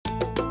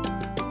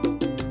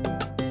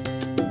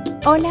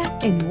Hola,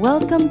 and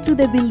welcome to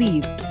the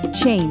Believe,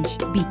 Change,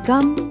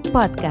 Become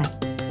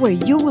podcast, where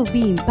you will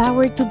be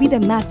empowered to be the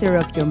master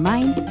of your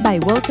mind by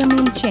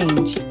welcoming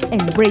change,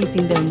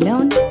 embracing the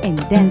unknown, and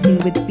dancing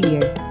with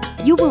fear.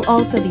 You will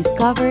also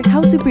discover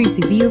how to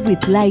persevere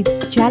with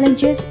life's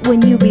challenges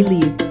when you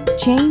believe,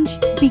 change,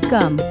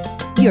 become.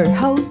 Your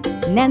host,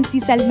 Nancy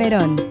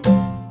Salmeron.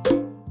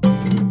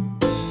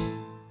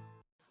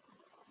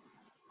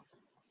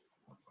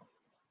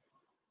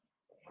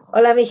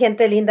 Hola, mi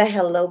gente linda.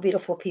 Hello,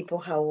 beautiful people.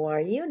 How are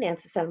you?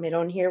 Nancy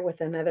Salmeron here with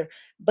another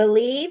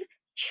Believe,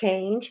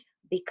 Change,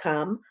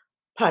 Become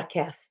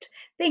podcast.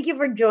 Thank you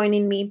for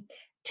joining me.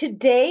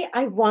 Today,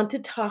 I want to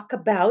talk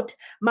about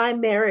my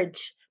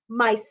marriage,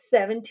 my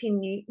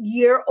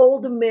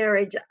 17-year-old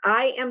marriage.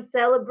 I am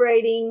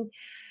celebrating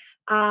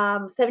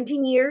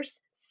 17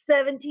 years.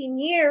 17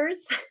 years.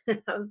 I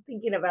was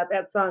thinking about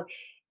that song.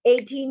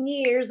 18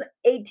 years,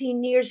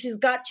 18 years. She's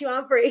got you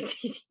on for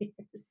 18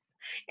 years.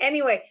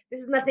 Anyway, this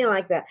is nothing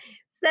like that.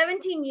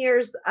 17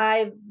 years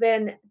I've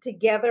been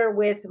together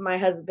with my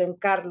husband,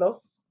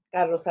 Carlos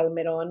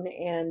Almeron,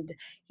 and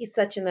he's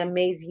such an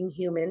amazing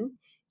human.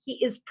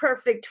 He is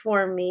perfect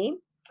for me.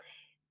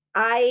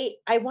 I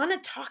want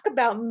to talk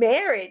about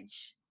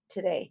marriage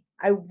today.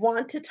 I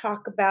want to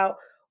talk about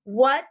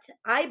what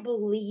I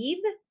believe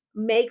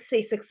makes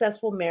a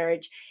successful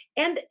marriage.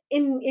 And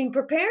in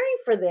preparing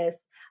for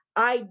this,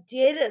 I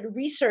did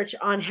research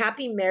on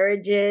happy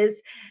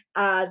marriages,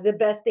 the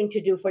best thing to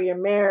do for your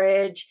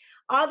marriage,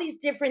 all these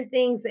different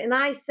things. And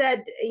I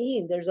said,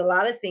 there's a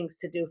lot of things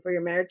to do for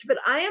your marriage, but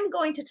I am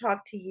going to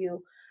talk to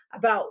you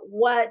about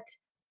what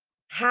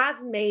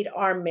has made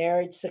our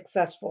marriage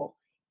successful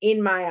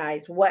in my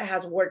eyes, what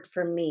has worked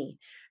for me.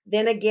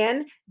 Then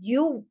again,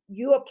 you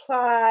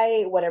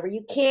apply whatever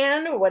you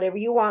can or whatever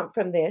you want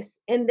from this,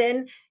 and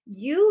then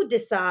you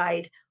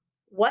decide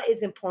what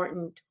is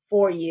important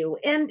for you.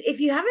 And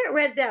if you haven't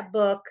read that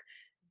book,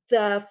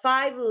 The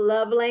Five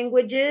Love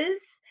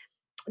Languages,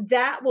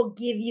 that will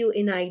give you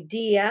an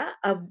idea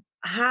of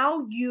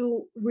how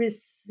you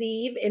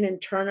receive and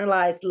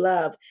internalize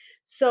love.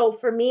 So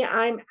for me,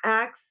 I'm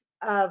acts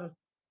of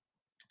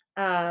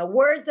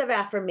words of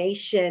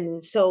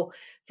affirmation. So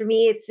for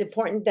me, it's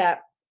important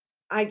that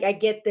I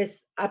get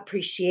this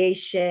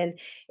appreciation.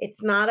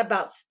 It's not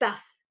about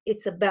stuff,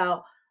 it's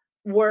about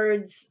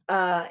words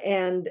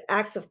and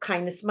acts of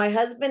kindness. My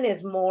husband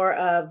is more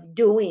of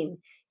doing,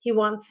 he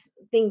wants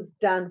things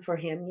done for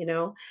him.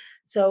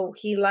 So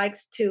he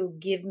likes to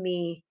give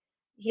me,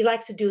 he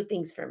likes to do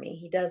things for me.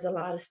 He does a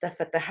lot of stuff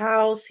at the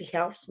house, he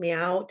helps me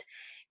out,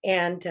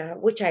 and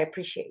which I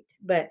appreciate.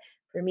 But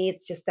for me,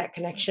 it's just that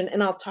connection.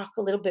 And I'll talk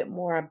a little bit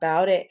more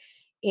about it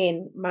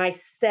in my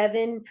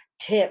 7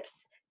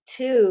 tips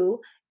to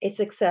a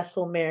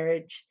successful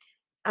marriage.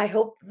 I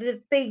hope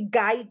that they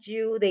guide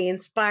you, they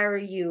inspire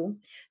you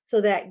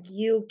so that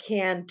you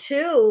can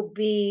too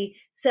be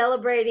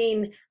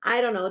celebrating,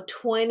 I don't know,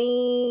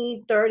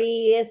 20,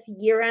 30th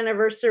year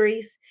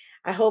anniversaries.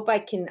 I hope I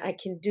can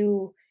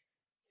do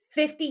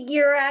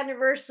 50-year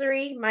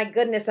anniversary. My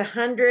goodness,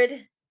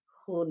 100.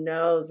 Who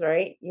knows,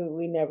 right?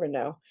 We never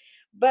know.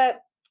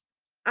 But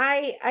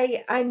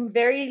I'm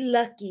very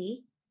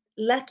lucky.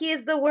 Lucky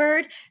is the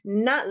word,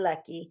 not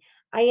lucky.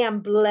 I am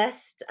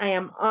blessed. I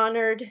am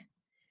honored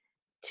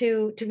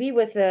to be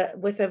with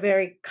a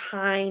very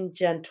kind,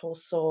 gentle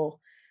soul.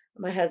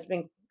 My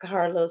husband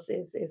Carlos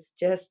is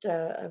just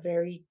a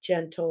very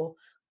gentle,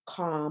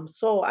 calm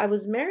soul. I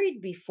was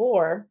married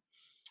before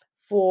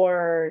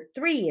for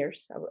 3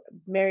 years.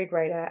 Married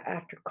right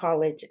after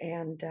college,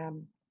 and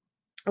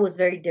it was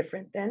very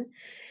different then.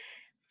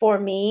 For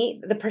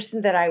me, the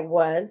person that I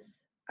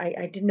was,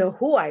 I didn't know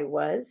who I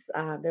was.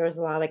 There was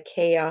a lot of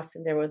chaos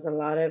and there was a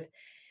lot of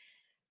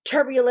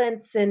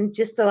turbulence and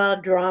just a lot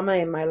of drama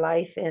in my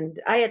life. And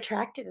I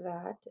attracted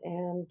that.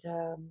 And,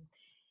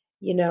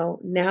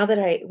 now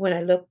that when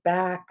I look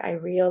back, I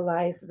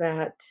realize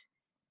that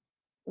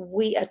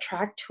we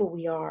attract who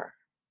we are.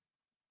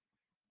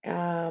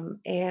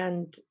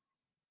 And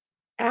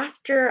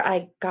after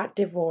I got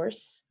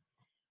divorced,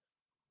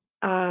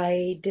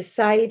 I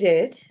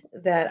decided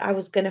that I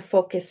was going to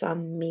focus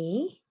on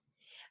me.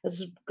 I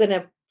was going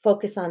to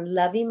focus on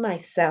loving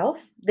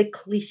myself, the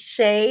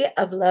cliche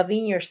of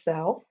loving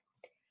yourself.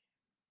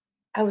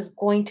 I was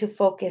going to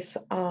focus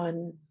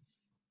on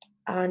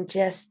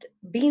just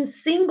being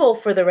single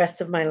for the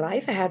rest of my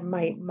life. I had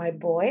my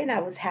boy and I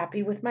was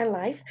happy with my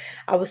life.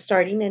 I was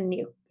starting a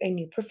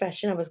new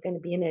profession. I was going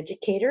to be an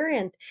educator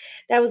and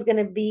that was going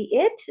to be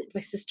it.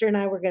 My sister and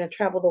I were going to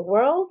travel the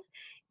world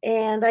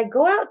and I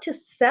go out to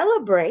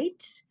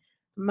celebrate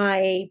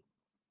my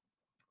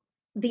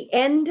the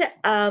end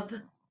of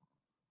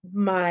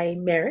my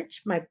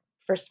marriage, my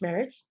first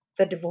marriage,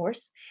 the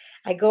divorce.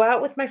 I go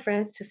out with my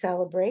friends to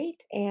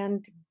celebrate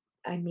and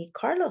I meet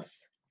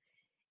Carlos.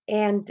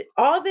 And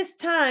all this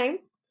time,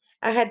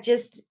 I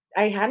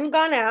hadn't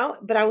gone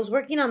out, but I was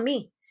working on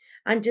me.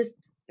 I'm just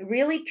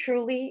really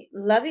truly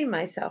loving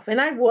myself. And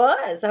I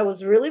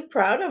was really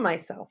proud of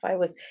myself. I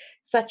was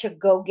such a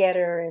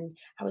go-getter and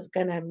I was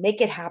going to make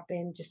it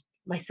happen, just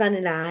my son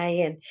and I.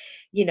 And,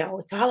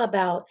 it's all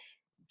about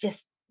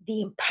just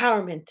the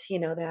empowerment,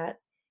 that.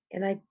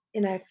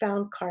 And I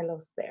found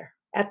Carlos there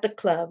at the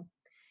club,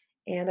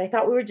 and I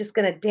thought we were just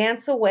going to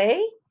dance away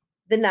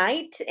the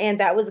night, and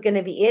that was going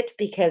to be it,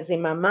 because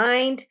in my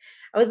mind,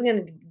 I wasn't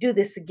going to do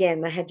this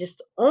again. I had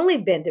just only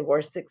been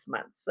divorced 6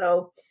 months.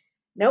 So,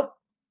 nope.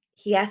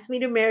 He asked me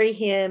to marry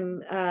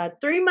him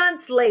 3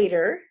 months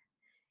later,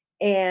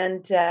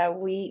 and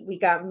we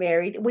got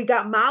married. We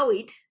got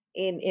Maui'd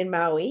in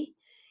Maui,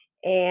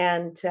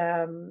 and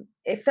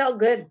it felt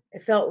good.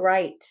 It felt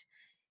right.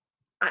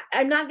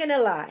 I'm not gonna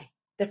lie.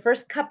 The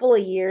first couple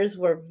of years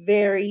were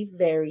very,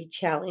 very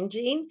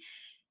challenging,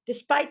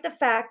 despite the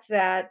fact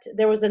that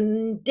there was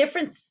a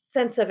different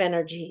sense of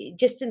energy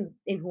just in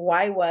who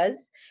I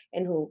was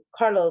and who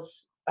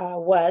Carlos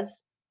was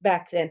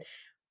back then.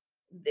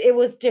 It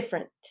was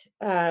different.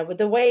 With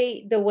the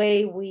way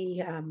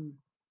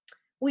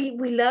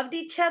we loved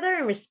each other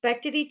and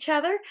respected each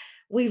other.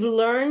 We've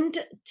learned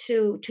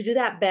to do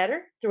that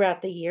better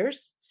throughout the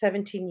years,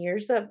 17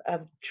 years of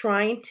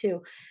trying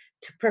to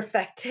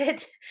perfect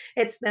it.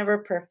 It's never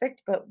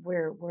perfect, but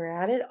we're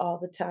at it all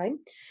the time.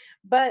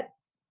 But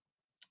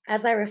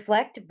as I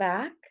reflect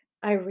back,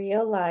 I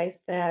realize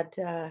that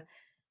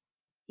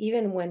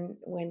even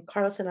when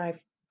Carlos and I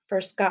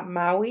first got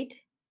married,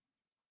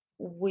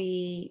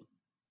 we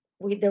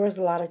we there was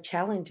a lot of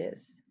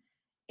challenges,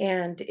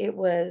 and it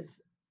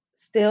was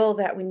still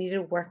that we needed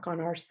to work on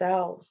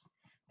ourselves,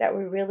 that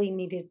we really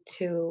needed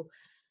to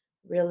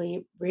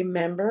really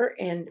remember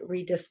and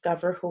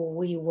rediscover who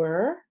we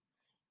were,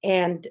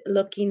 and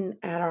looking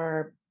at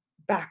our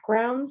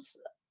backgrounds,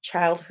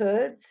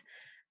 childhoods,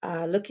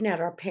 looking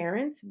at our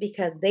parents,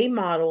 because they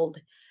modeled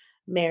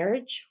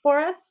marriage for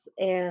us.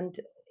 And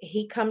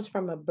he comes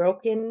from a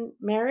broken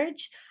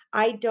marriage.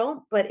 I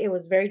don't, but it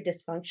was very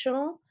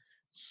dysfunctional.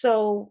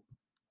 So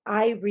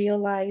I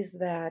realized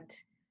that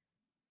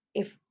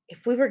if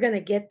we were going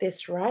to get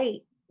this right,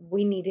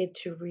 we needed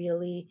to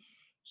really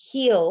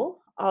heal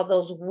all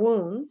those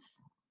wounds,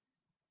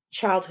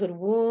 childhood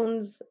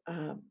wounds,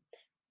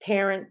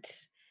 parent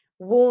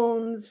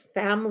wounds,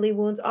 family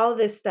wounds, all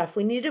this stuff.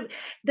 We needed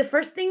The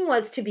first thing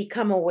was to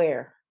become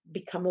aware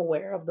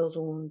of those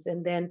wounds,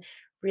 and then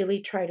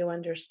really try to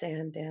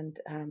understand. And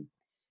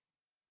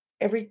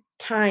every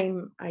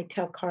time I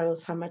tell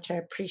Carlos how much I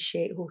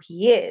appreciate who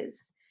he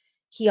is,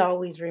 he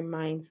always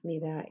reminds me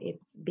that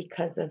it's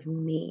because of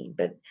me.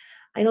 But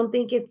I don't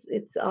think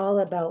it's all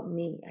about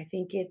me. I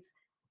think it's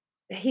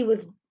he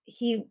was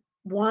he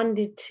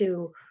wanted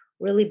to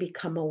really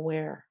become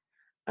aware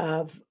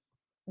of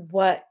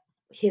what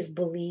his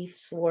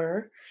beliefs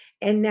were.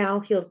 And now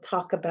he'll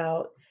talk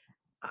about,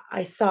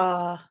 I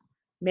saw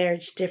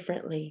marriage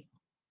differently,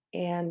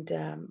 and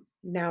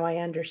now I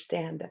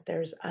understand that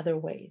there's other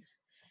ways.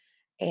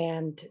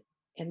 And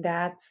and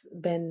that's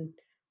been,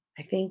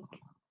 I think,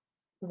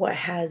 what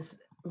has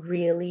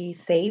really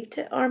saved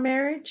our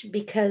marriage.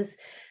 Because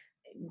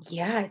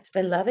yeah, it's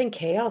been love and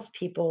chaos,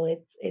 people.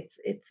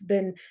 It's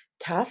been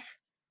tough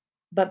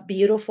but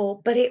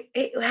beautiful. But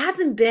it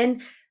hasn't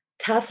been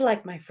tough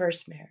like my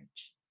first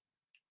marriage,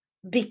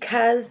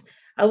 because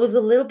I was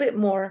a little bit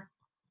more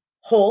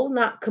whole,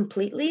 not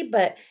completely,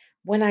 but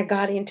when I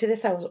got into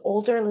this, I was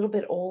older, a little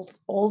bit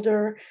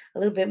older, a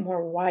little bit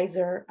more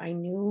wiser. I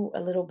knew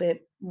a little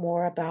bit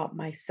more about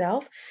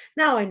myself.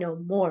 Now I know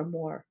more and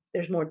more.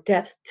 There's more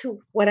depth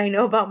to what I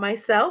know about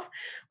myself,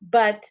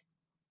 but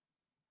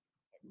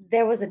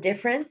there was a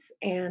difference.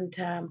 And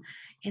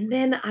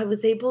then I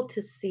was able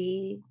to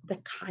see the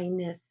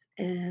kindness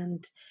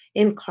and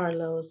in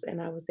Carlos,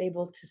 and I was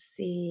able to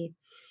see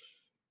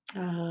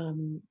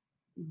um,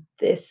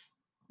 this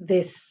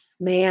this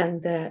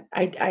man that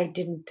I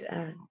didn't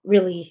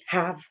really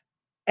have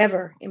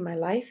ever in my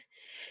life.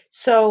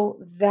 So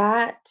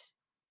that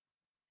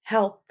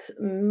helped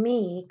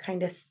me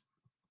kind of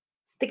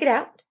stick it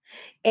out,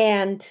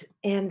 and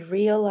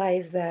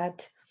realize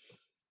that,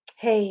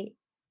 hey,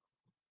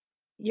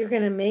 you're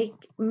gonna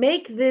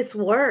make this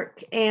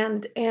work.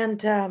 And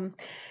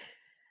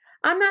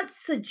I'm not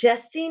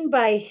suggesting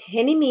by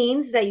any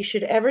means that you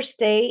should ever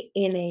stay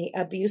in a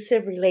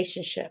abusive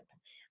relationship.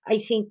 I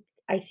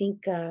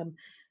think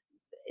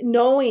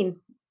knowing,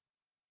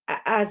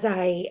 as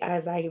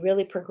I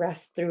really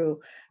progressed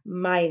through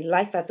my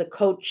life as a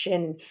coach,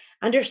 and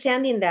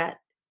understanding that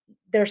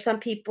there are some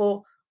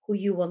people who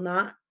you will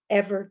not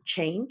ever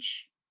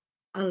change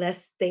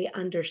unless they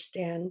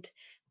understand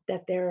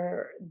that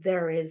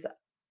there is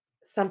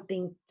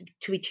something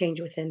to be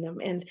changed within them.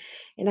 And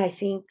I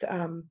think,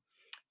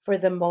 for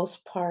the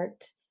most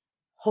part,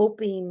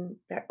 hoping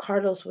that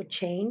Carlos would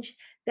change,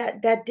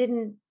 that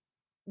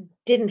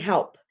didn't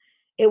help.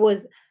 It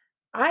was,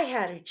 I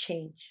had to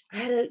change. I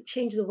had to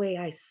change the way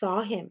I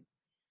saw him.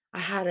 I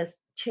had to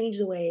change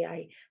the way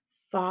I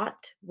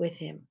fought with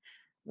him,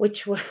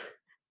 which was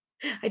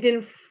I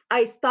didn't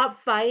I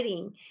stopped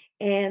fighting,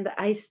 and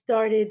I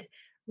started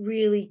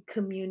really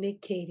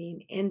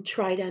communicating and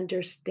tried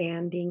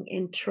understanding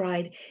and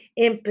tried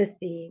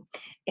empathy.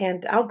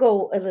 And I'll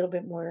go a little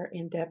bit more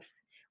in depth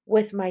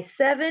with my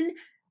 7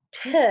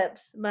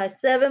 tips, my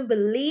 7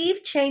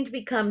 believe, change,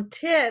 become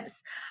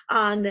tips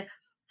on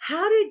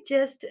how to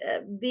just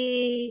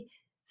be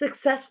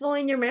successful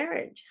in your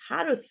marriage,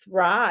 how to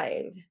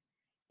thrive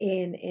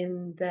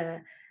in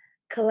the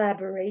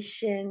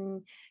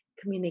collaboration,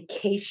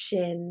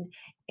 communication,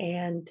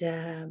 and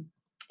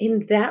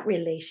in that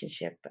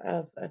relationship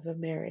of a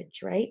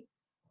marriage, right?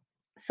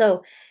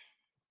 So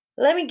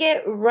let me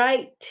get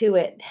right to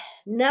it.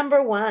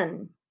 Number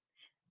one,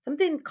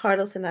 something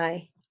Carlos and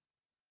I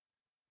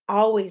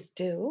always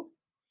do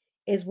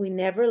is we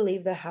never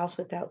leave the house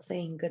without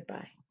saying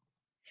goodbye.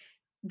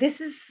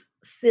 This is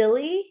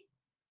silly,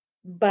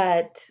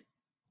 but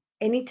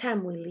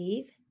anytime we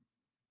leave,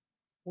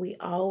 we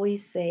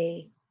always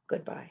say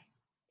goodbye.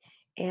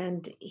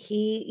 And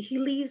he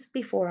leaves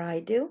before I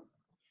do.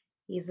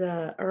 He's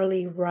a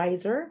early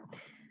riser.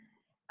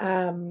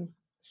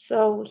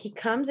 So he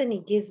comes and he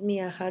gives me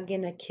a hug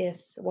and a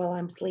kiss while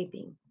I'm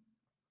sleeping.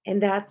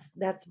 And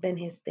that's been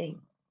his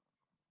thing.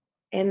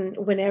 And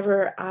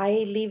whenever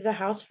I leave the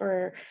house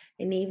for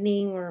an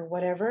evening or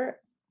whatever,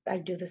 I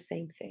do the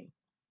same thing.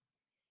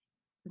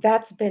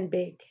 That's been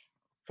big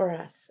for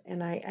us.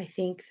 And I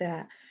think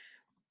that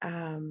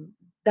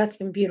that's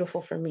been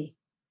beautiful for me.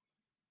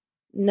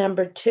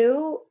 Number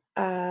two,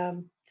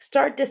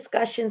 start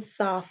discussions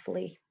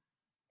softly.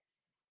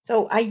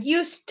 So I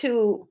used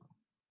to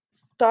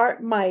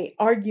start my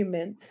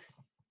arguments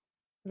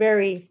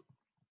very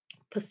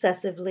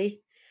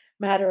possessively,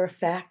 matter of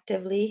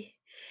factly,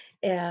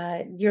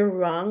 you're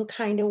wrong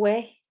kind of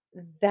way.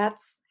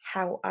 That's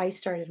how I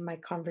started my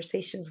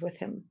conversations with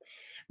him,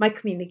 my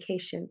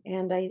communication.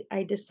 And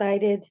I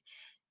decided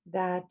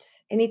that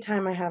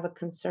anytime I have a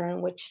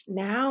concern, which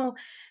now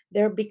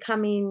they're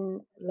becoming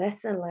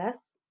less and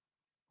less,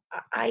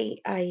 I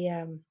I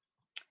um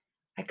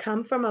I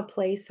come from a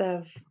place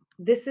of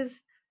this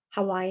is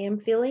how I am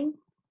feeling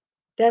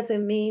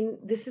doesn't mean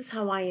this is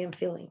how I am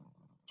feeling.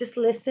 Just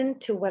listen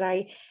to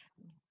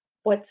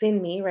what's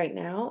in me right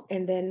now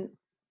and then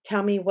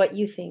tell me what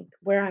you think,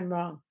 where I'm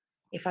wrong,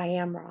 if I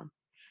am wrong,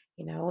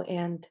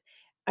 and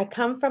I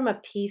come from a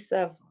place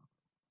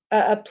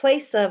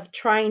of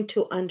trying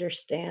to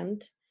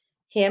understand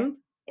him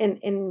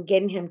and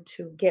getting him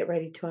to get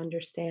ready to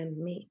understand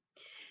me.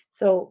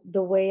 So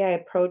the way I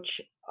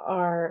approach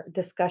our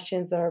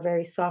discussions are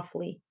very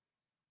softly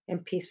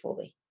and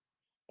peacefully.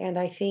 And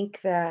I think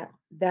that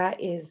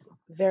that is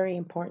very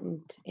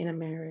important in a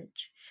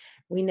marriage.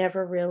 We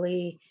never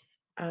really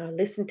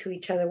listen to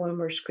each other when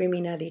we're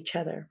screaming at each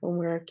other, when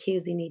we're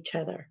accusing each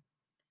other,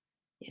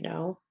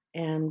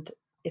 and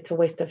it's a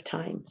waste of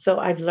time. So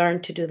I've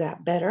learned to do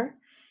that better,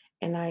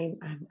 and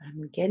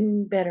I'm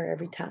getting better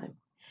every time.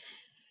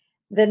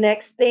 The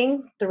next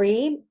thing,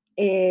 three,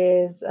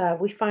 is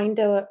we find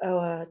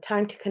a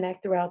time to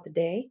connect throughout the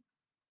day.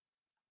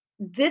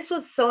 This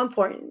was so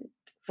important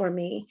for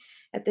me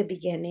at the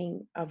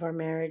beginning of our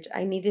marriage.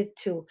 I needed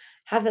to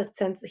have a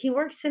sense. He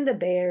works in the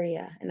Bay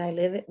Area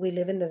and we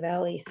live in the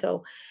valley.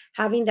 So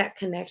having that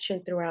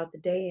connection throughout the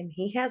day and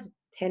he has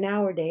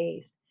 10-hour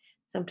days,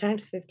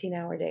 sometimes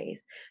 15-hour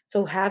days.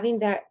 So having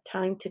that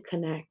time to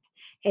connect.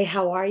 Hey,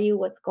 how are you?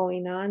 What's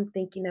going on?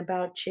 Thinking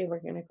about you. We're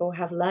going to go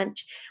have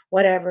lunch,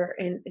 whatever.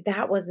 And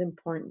that was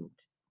important.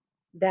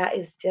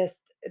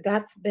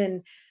 That's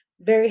been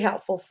very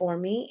helpful for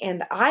me,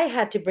 and I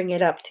had to bring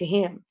it up to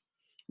him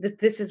that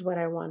this is what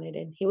I wanted,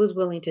 and he was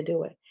willing to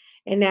do it.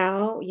 And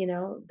now,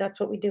 that's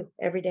what we do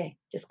every day,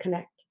 just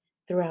connect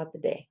throughout the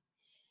day.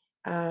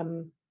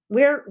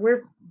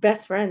 We're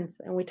best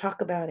friends, and we talk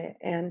about it.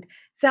 And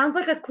sounds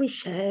like a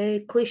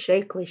cliche.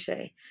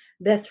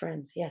 Best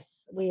friends,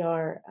 yes, we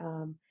are.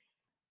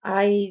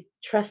 I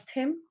trust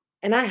him,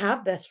 and I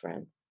have best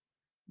friends,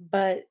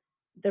 but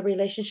the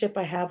relationship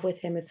I have with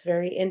him is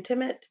very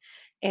intimate,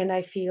 and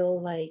I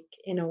feel like,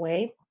 in a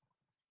way,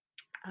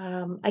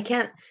 I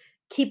can't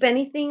keep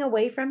anything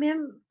away from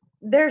him.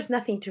 There's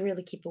nothing to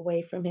really keep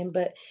away from him,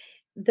 but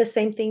the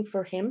same thing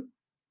for him.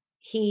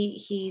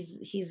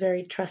 He's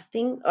very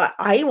trusting.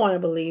 I want to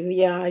believe,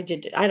 yeah, I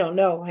did. I don't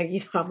know.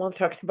 I'm only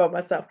talking about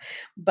myself,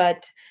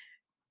 but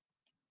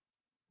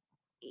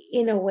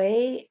in a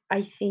way,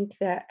 I think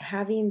that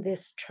having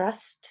this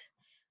trust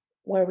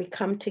where we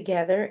come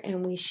together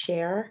and we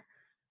share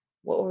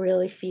what we're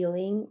really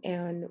feeling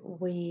and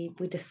we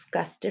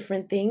discuss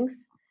different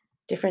things,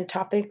 different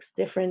topics,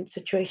 different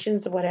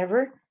situations,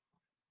 whatever.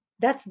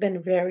 That's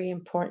been very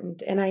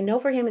important. And I know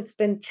for him it's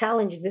been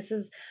challenging. This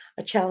is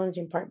a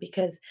challenging part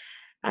because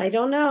I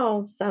don't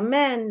know, some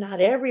men,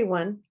 not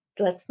everyone,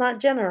 let's not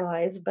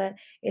generalize, but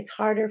it's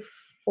harder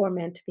for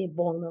men to be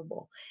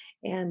vulnerable.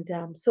 And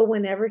so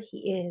whenever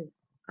he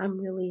is, I'm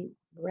really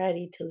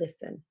ready to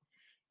listen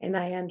and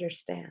I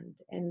understand.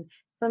 And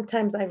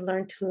sometimes I've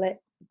learned to let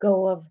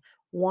go of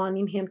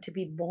wanting him to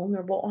be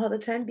vulnerable all the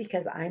time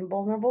because I'm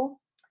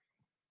vulnerable.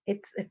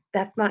 It's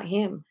that's not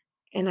him.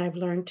 And I've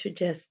learned to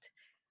just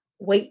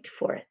wait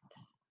for it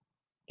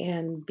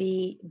and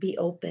be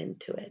open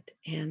to it.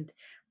 And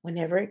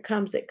whenever it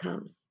comes,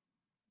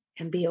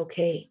 and be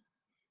okay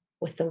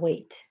with the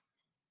wait.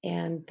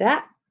 And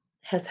that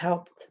has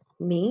helped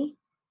me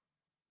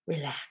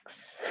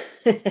relax.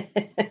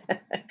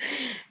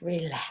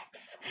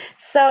 Relax.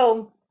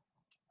 So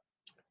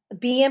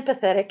be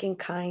empathetic and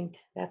kind.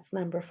 That's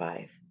number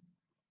five.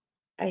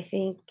 I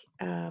think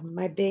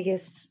my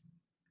biggest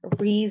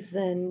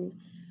reason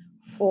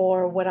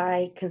for what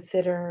I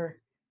consider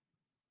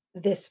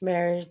this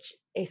marriage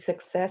a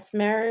success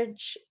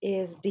marriage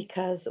is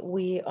because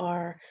we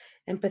are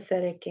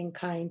empathetic and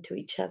kind to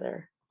each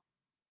other.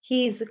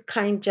 He's a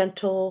kind,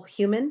 gentle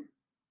human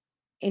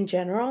in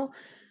general.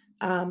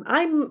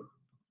 I'm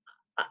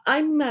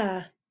I'm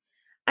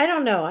I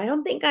don't know. I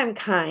don't think I'm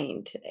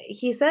kind.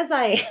 He says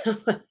I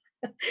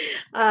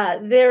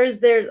am. There's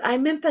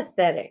I'm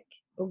empathetic.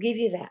 I'll give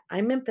you that.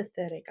 I'm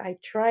empathetic. I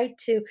try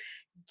to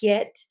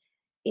get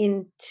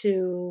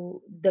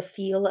into the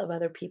feel of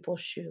other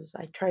people's shoes.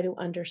 I try to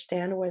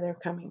understand where they're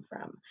coming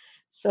from.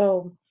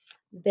 So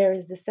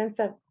there's a sense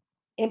of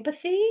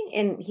empathy,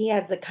 and he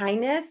has the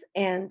kindness,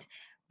 and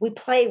we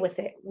play with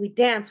it. We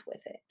dance with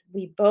it.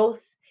 We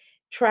both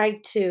try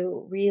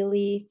to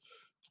really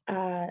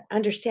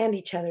understand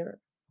each other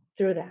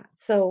through that.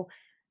 So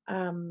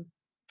um,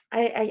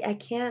 I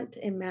can't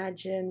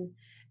imagine.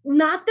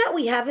 Not that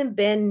we haven't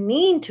been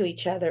mean to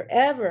each other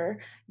ever.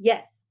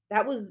 Yes,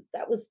 that was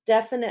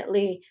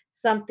definitely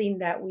something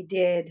that we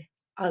did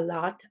a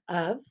lot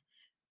of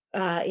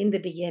in the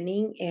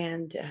beginning,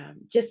 and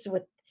just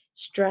with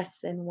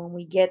stress and when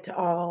we get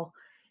all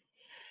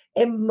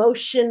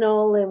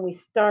emotional and we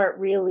start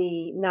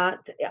really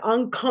not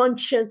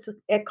unconscious,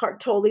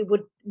 Eckhart Tolle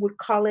would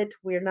call it,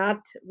 we're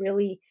not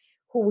really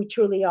who we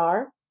truly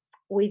are.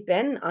 We've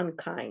been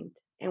unkind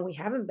and we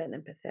haven't been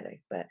empathetic.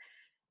 But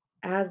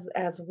as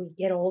we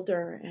get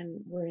older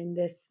and we're in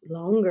this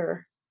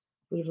longer,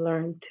 we've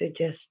learned to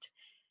just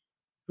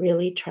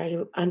really try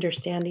to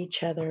understand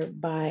each other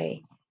by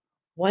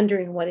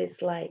wondering what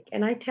it's like.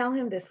 And I tell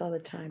him this all the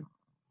time.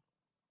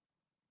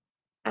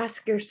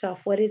 Ask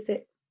yourself, what is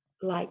it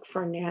like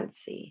for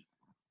Nancy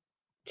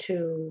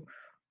to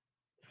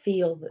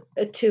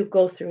to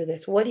go through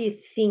this? What do you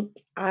think?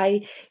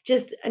 I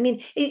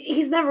mean,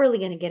 he's never really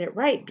going to get it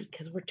right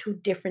because we're two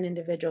different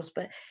individuals,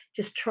 but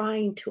just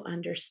trying to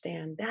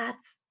understand,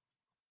 that's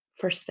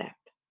first step,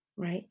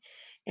 right?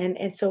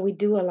 And so we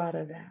do a lot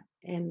of that,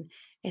 and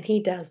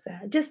he does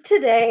that. Just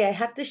today I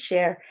have to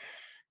share,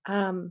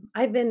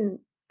 I've been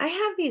I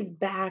have these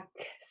back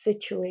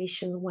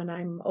situations when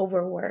I'm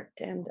overworked,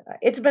 and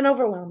it's been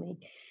overwhelming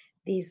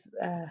these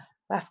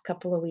last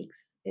couple of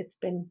weeks. It's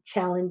been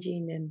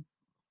challenging and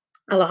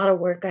a lot of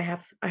work I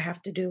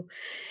have to do.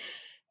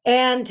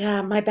 And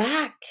my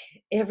back,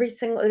 every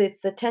single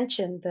it's the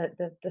tension,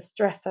 the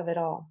stress of it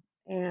all.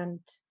 And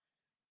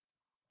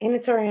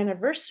it's our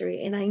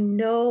anniversary, and I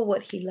know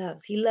what he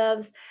loves. He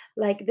loves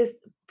like this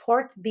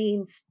pork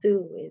bean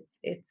stew.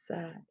 It's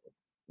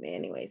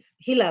anyways,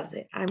 he loves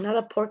it. I'm not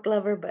a pork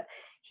lover, but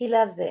he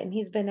loves it, and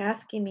he's been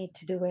asking me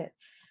to do it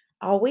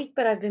all week,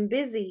 but I've been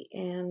busy.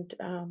 And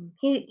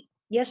he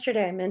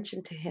yesterday I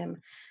mentioned to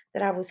him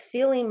that I was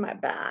feeling my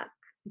back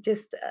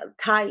just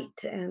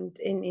tight, and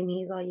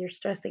he's all, "You're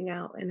stressing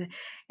out," and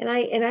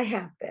I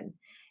have been,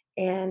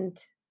 and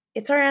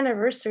it's our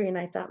anniversary, and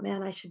I thought,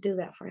 man, I should do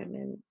that for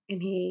him,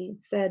 and he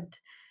said,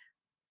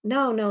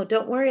 "No, no,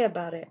 don't worry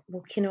about it. We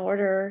can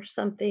order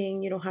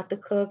something. You don't have to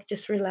cook.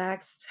 Just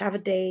relax, have a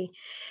day."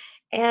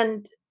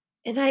 And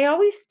and I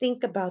always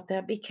think about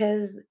that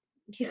because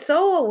he's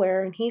so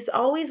aware and he's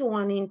always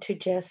wanting to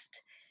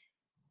just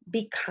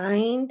be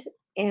kind.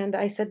 And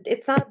I said,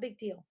 "It's not a big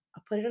deal.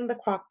 I'll put it in the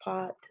crock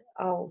pot.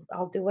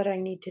 I'll do what I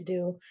need to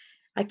do.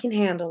 I can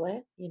handle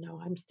it.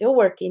 I'm still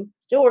working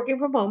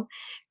from home.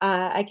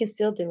 I can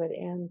still do it."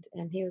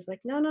 And he was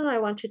like, "No, no, no, I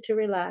want you to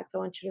relax. I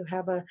want you to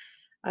have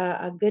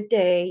a good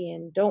day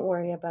and don't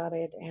worry about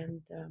it."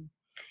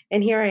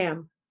 And here I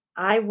am.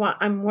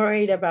 I'm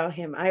worried about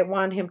him. I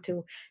want him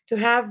to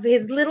have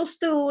his little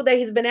stew that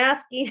he's been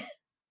asking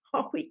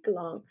all week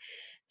long.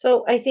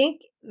 So I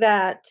think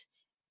that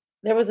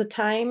there was a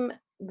time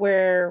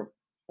where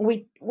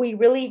we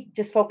really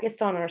just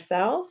focused on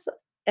ourselves.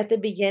 At the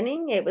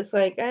beginning, it was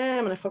like,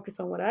 I'm going to focus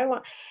on what I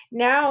want.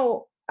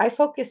 Now I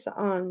focus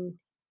on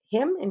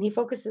him, and he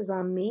focuses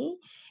on me,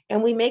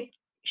 and we make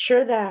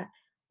sure that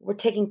we're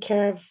taking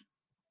care of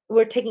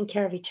we're taking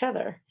care of each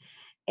other,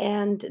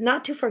 and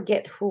not to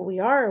forget who we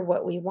are or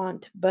what we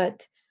want.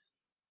 But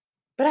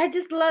I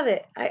just love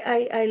it.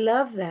 I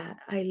love that.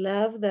 I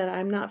love that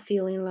I'm not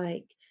feeling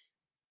like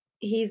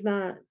he's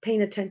not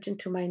paying attention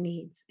to my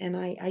needs, and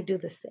I do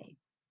the same,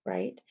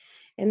 right?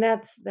 And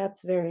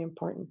that's very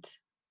important,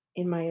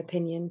 in my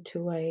opinion,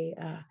 to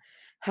a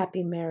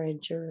happy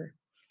marriage, or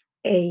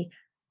a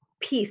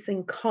peace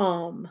and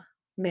calm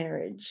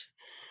marriage.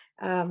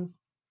 Um,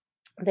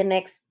 the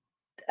next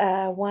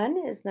one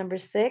is number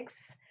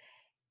six.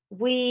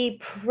 We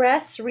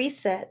press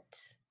reset.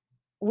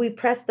 We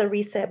press the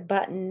reset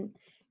button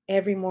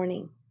every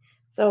morning.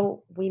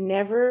 So we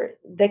never,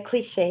 the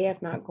cliche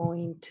of not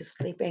going to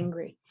sleep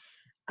angry,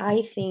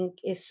 I think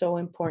is so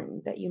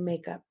important that you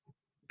make up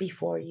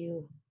before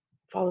you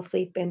fall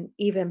asleep. And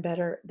even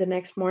better, the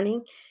next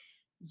morning,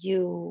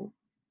 you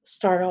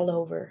start all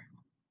over.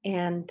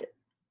 And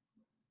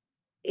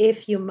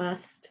if you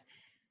must,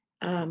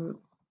 um,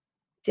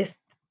 just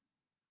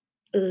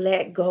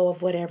let go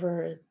of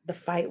whatever the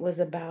fight was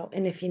about.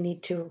 And if you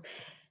need to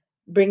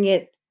bring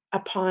it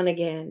upon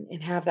again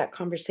and have that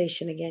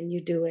conversation again, you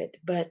do it.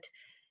 But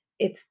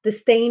it's the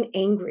staying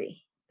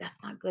angry.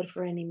 That's not good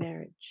for any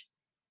marriage.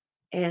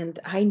 And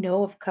I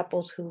know of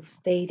couples who've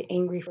stayed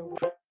angry for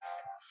weeks,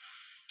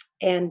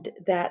 and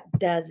that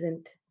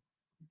doesn't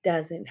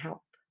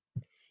help.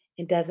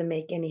 It doesn't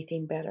make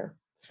anything better.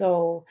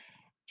 So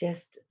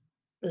just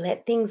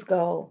let things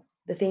go.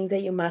 The things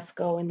that you must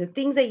go and the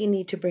things that you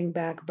need to bring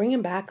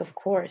them back, of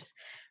course,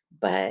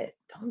 but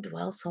don't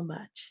dwell so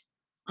much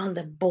on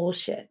the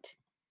bullshit.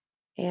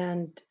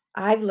 And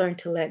I've learned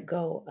to let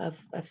go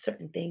of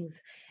certain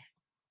things.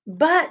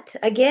 But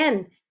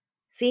again,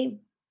 see,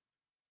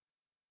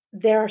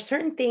 there are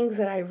certain things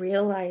that I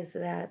realize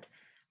that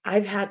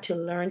I've had to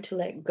learn to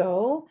let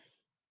go,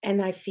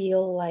 and I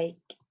feel like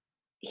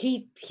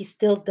he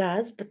still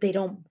does, but they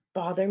don't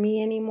bother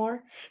me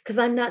anymore because 'cause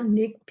I'm not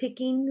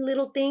nitpicking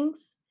little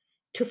things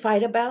to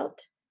fight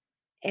about,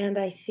 and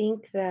I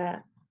think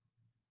that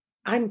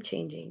I'm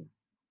changing.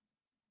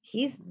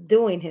 He's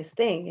doing his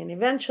thing, and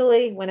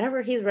eventually,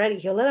 whenever he's ready,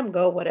 he'll let him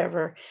go,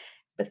 whatever,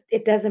 but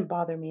it doesn't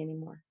bother me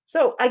anymore.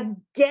 So,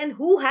 again,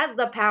 who has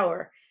the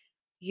power?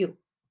 You.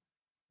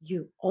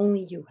 You.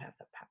 Only you have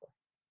the power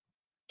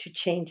to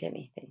change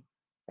anything,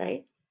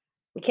 right?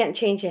 We can't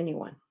change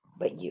anyone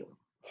but you.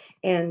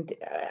 And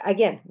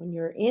again, when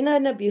you're in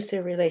an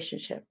abusive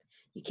relationship,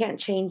 you can't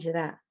change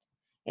that.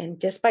 And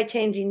just by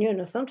changing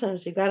you,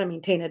 sometimes you got to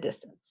maintain a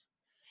distance.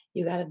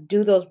 You got to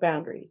do those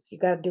boundaries. You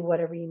got to do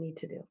whatever you need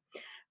to do.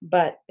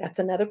 But that's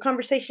another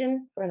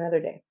conversation for another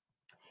day.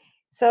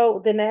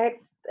 So the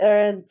next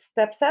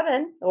step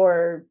seven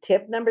or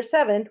tip number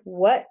seven,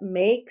 what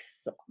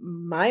makes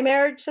my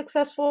marriage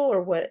successful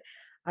or what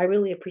I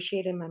really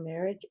appreciate in my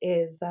marriage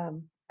is I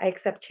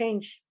accept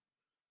change.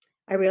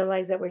 I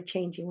realize that we're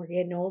changing. We're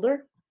getting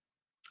older.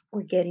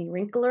 We're getting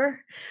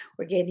wrinkler.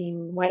 We're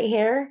getting white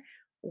hair.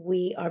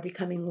 We are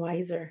becoming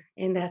wiser.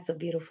 And that's a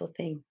beautiful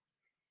thing.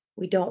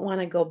 We don't want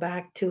to go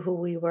back to who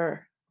we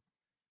were.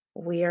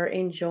 We are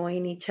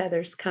enjoying each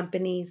other's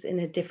companies in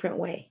a different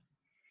way.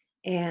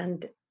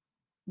 And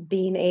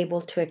being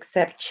able to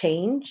accept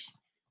change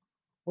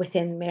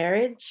within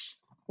marriage,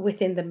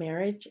 within the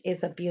marriage,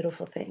 is a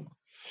beautiful thing.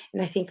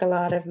 And I think a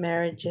lot of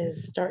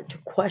marriages start to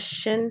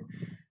question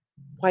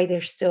why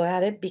they're still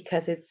at it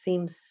because it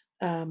seems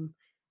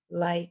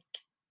like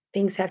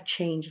things have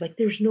changed. Like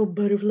there's no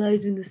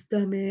butterflies in the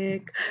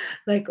stomach.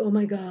 Like, oh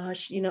my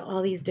gosh,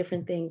 all these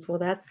different things. Well,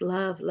 that's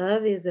love.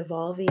 Love is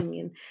evolving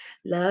and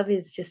love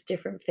is just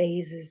different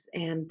phases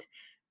and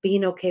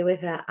being okay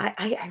with that.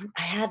 I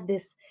had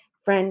this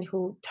friend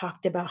who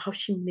talked about how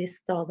she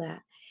missed all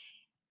that.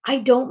 I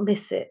don't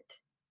miss it.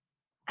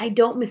 I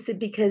don't miss it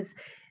because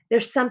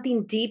there's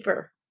something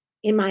deeper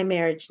in my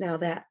marriage now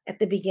that at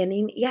the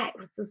beginning, yeah, it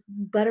was those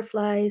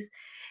butterflies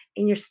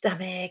in your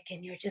stomach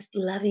and you're just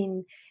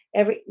loving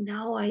every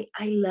no, I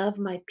love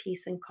my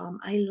peace and calm.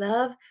 I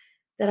love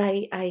that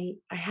I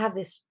have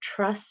this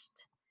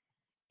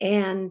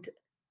and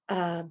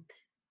uh,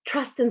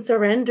 trust and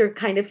surrender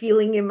kind of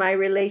feeling in my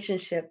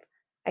relationship.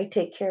 I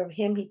take care of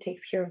him, he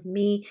takes care of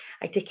me,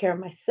 I take care of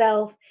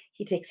myself,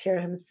 he takes care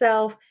of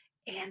himself,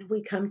 and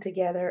we come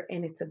together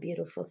and it's a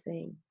beautiful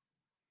thing.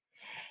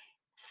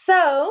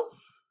 So,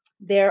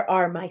 there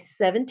are my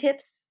 7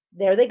 tips.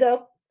 There they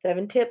go.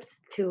 7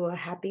 tips to a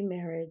happy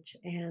marriage.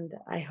 And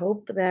I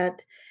hope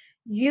that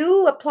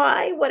you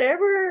apply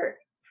whatever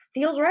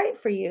feels right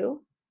for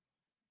you.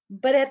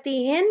 But at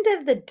the end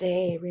of the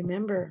day,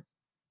 remember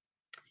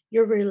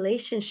your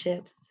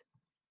relationships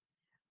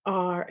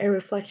are a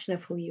reflection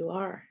of who you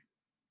are.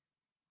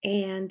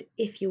 And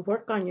if you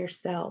work on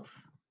yourself,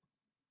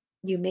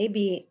 you may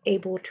be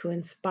able to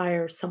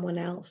inspire someone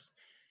else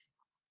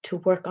to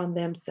work on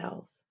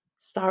themselves.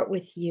 Start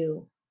with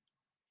you.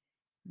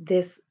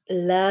 This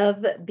love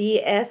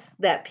BS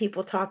that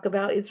people talk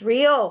about is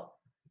real.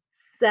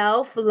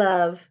 Self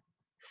love.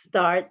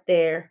 Start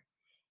there,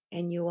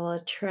 and you will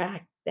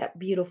attract that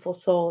beautiful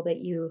soul that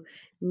you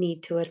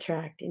need to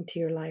attract into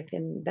your life.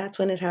 And that's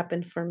when it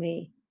happened for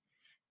me.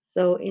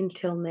 So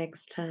until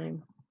next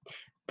time,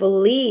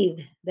 believe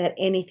that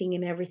anything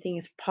and everything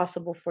is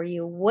possible for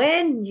you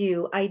when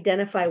you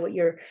identify what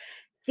you're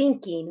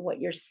thinking, what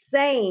you're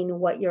saying,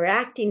 what you're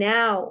acting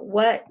out,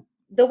 what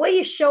the way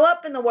you show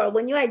up in the world.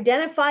 When you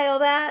identify all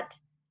that,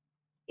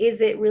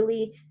 is it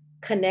really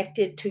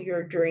connected to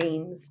your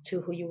dreams,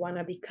 to who you want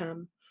to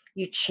become?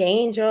 You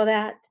change all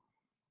that,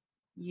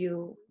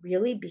 you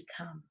really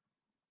become.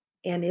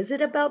 And is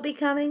it about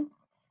becoming?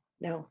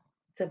 No,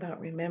 it's about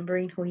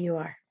remembering who you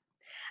are.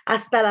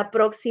 Hasta la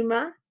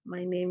próxima.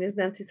 My name is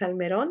Nancy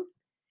Salmeron.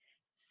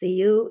 See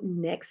you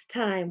next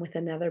time with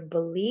another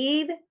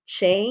Believe,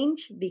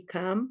 Change,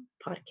 Become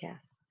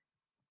podcast.